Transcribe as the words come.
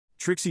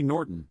Trixie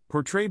Norton,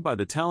 portrayed by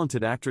the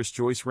talented actress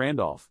Joyce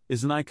Randolph,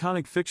 is an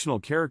iconic fictional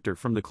character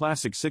from the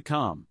classic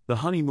sitcom, The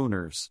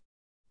Honeymooners.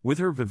 With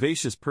her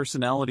vivacious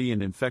personality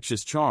and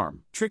infectious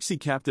charm, Trixie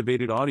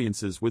captivated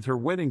audiences with her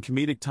wit and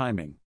comedic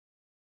timing.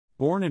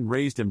 Born and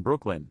raised in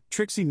Brooklyn,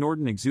 Trixie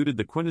Norton exuded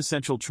the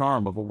quintessential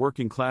charm of a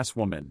working-class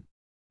woman.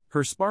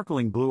 Her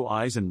sparkling blue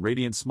eyes and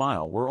radiant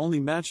smile were only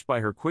matched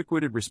by her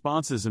quick-witted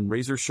responses and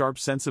razor-sharp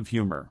sense of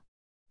humor.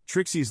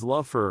 Trixie's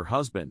love for her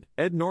husband,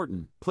 Ed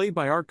Norton, played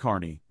by Art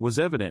Carney, was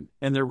evident,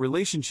 and their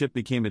relationship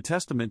became a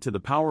testament to the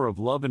power of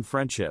love and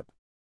friendship.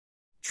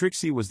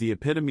 Trixie was the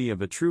epitome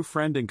of a true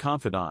friend and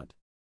confidant.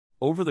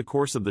 Over the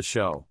course of the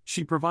show,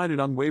 she provided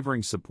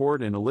unwavering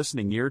support and a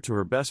listening ear to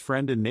her best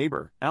friend and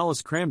neighbor,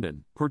 Alice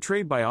Cramden,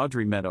 portrayed by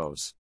Audrey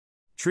Meadows.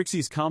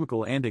 Trixie's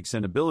comical antics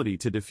and ability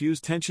to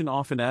diffuse tension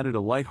often added a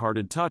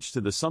light-hearted touch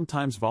to the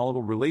sometimes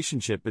volatile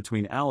relationship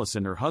between Alice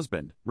and her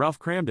husband, Ralph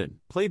Cramden,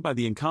 played by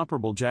the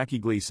incomparable Jackie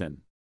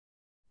Gleason.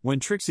 When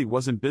Trixie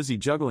wasn't busy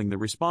juggling the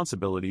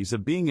responsibilities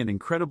of being an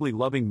incredibly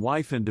loving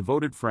wife and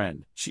devoted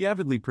friend, she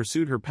avidly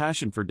pursued her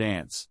passion for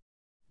dance.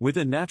 With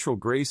a natural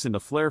grace and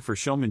a flair for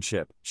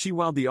showmanship, she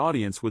wowed the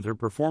audience with her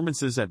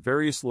performances at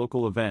various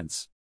local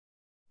events.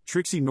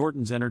 Trixie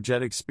Norton's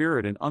energetic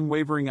spirit and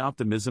unwavering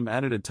optimism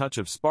added a touch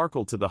of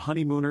sparkle to The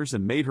Honeymooners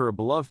and made her a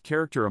beloved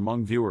character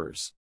among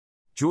viewers.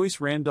 Joyce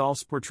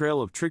Randolph's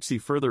portrayal of Trixie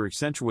further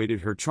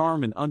accentuated her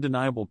charm and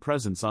undeniable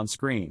presence on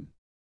screen.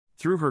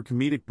 Through her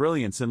comedic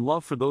brilliance and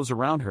love for those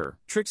around her,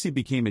 Trixie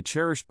became a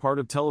cherished part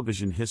of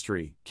television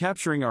history,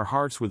 capturing our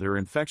hearts with her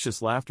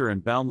infectious laughter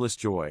and boundless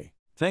joy.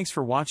 Thanks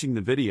for watching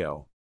the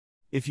video.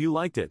 If you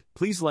liked it,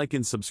 please like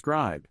and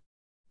subscribe.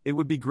 It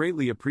would be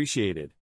greatly appreciated.